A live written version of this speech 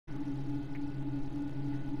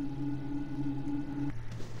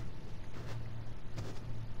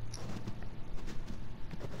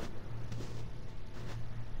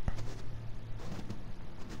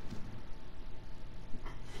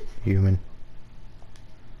human.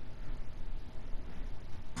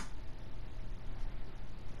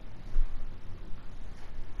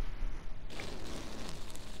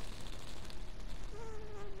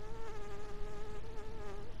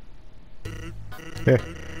 Yeah.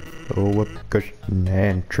 Oh, what cushion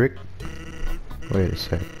and trick? Wait a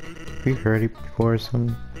sec. We heard it before or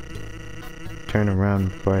something? Turn around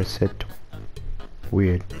before I said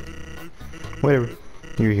weird. Whatever.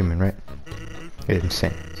 You're human, right? It's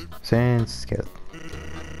Sans. Sans skeleton.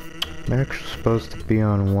 I'm actually supposed to be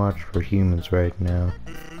on watch for humans right now.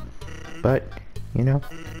 But, you know,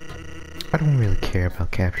 I don't really care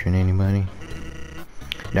about capturing anybody.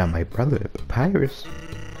 Now my brother, Papyrus,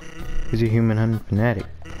 is a human hunting fanatic.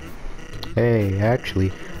 Hey,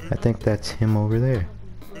 actually, I think that's him over there.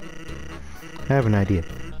 I have an idea.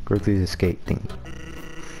 Go through this gate thingy.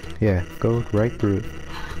 Yeah, go right through it.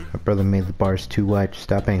 My brother made the bars too wide to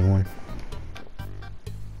stop anyone.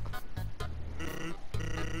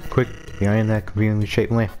 Quick, behind that conveniently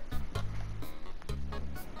shaped lamp.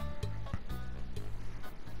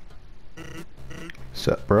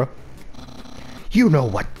 Sup, bro? You know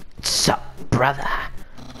what's up, brother.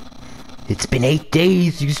 It's been 8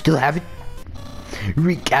 days, you still haven't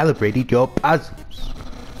recalibrated your puzzles.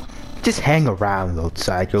 Just hang around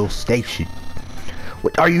outside your station.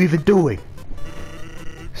 What are you even doing?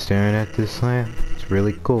 Staring at this lamp. It's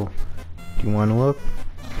really cool. Do you want to look?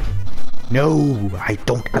 No, I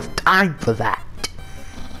don't have time for that.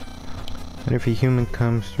 What if a human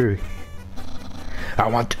comes through? I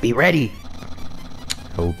want to be ready.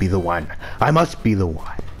 I will be the one. I must be the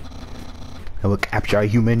one. I will capture a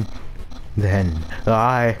human. Then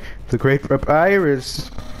I, The great papyrus,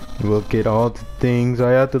 will get all the things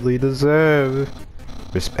I utterly deserve.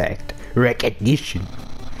 respect, recognition.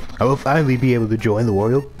 I will finally be able to join the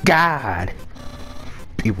royal guard.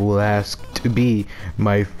 People will ask to be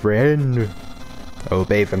my friend. I will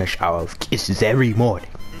bathe in a shower of kisses every morning.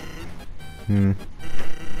 Maybe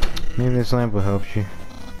this lamp will help you.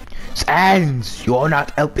 Sans, you're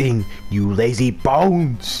not helping, you lazy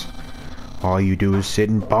bones. All you do is sit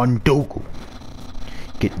in Bondoku.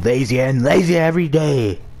 Get lazier and lazier every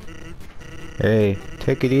day. Hey,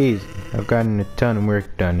 take it easy. I've gotten a ton of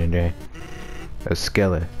work done today. A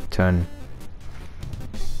skeleton.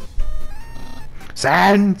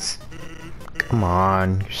 Sans! Come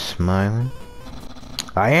on, you're smiling.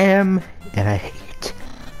 I am, and I hate.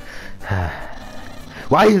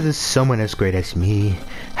 Why does someone as great as me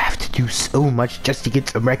have to do so much just to get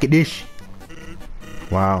some recognition?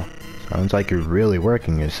 Wow, sounds like you're really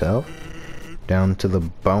working yourself. Down to the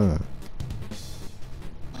bone.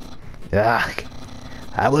 Ugh,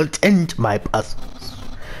 I will tend to my puzzles.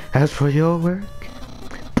 As for your work,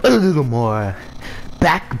 put a little more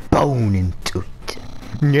backbone into it.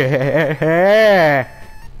 Yeah.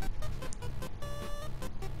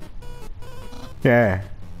 Yeah.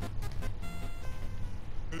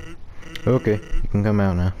 Okay, you can come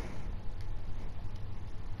out now.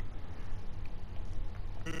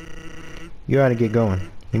 You ought to get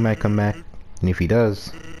going. He might come back, and if he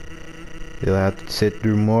does, you'll have to sit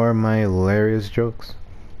through more of my hilarious jokes.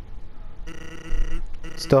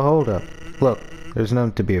 Still, hold up. Look, there's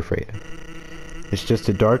nothing to be afraid of. It's just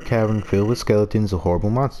a dark cavern filled with skeletons of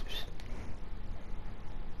horrible monsters.